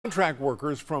Contract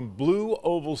workers from Blue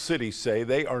Oval City say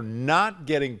they are not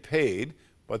getting paid,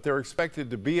 but they're expected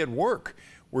to be at work.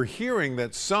 We're hearing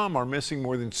that some are missing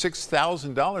more than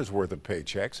 $6,000 worth of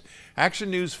paychecks. Action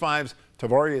News 5's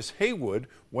Tavarius Haywood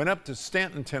went up to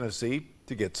Stanton, Tennessee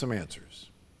to get some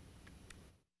answers.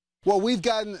 Well, we've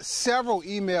gotten several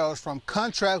emails from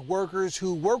contract workers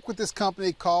who work with this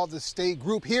company called the State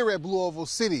Group here at Blue Oval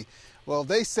City. Well,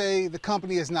 they say the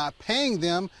company is not paying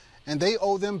them and they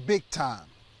owe them big time.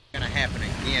 Gonna happen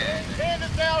again.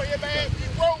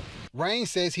 Rain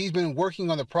says he's been working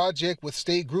on the project with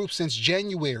State Group since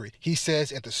January. He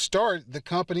says at the start, the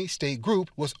company, State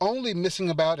Group, was only missing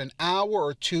about an hour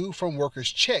or two from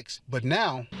workers' checks. But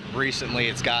now, recently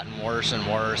it's gotten worse and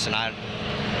worse, and I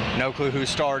no clue who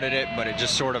started it, but it's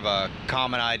just sort of a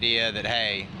common idea that,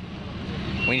 hey,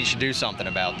 we should do something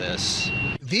about this.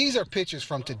 These are pictures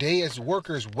from today as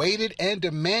workers waited and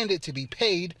demanded to be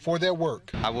paid for their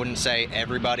work. I wouldn't say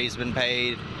everybody's been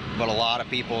paid, but a lot of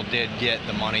people did get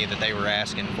the money that they were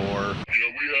asking for. Yeah,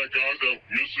 we had guys that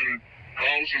missing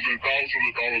thousands and thousands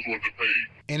of dollars worth of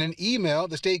pay. In an email,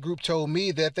 the State Group told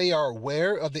me that they are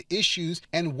aware of the issues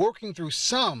and working through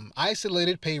some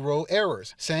isolated payroll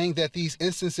errors, saying that these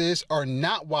instances are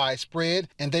not widespread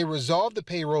and they resolve the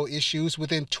payroll issues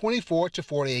within 24 to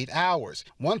 48 hours.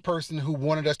 One person who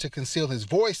wanted us to conceal his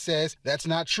voice says that's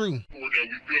not true. That we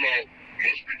fill out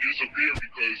must be disappeared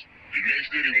because the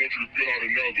next day they want you to fill out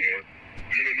another one,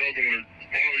 then another one.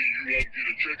 Finally, you won't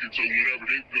get a check until whenever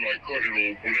they feel like cutting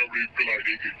or whenever they feel like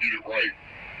they can get it right.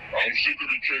 I'm sick of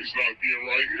the checks not being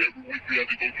right. Every week we have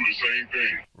to go through the same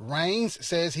thing. Rains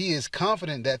says he is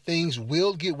confident that things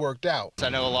will get worked out. I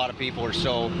know a lot of people are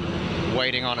still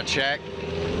waiting on a check,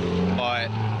 but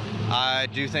I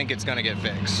do think it's going to get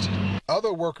fixed.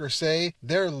 Other workers say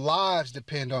their lives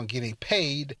depend on getting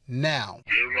paid now.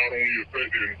 They're not only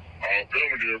affecting our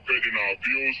family, they're affecting our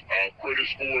bills, our credit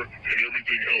score, and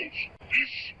everything else. This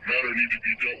matter needs to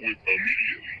be dealt with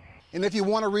immediately. And if you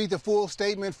want to read the full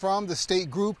statement from the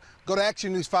State Group, go to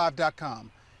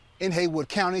actionnews5.com. In Haywood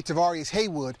County, Tavarius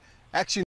Haywood, Action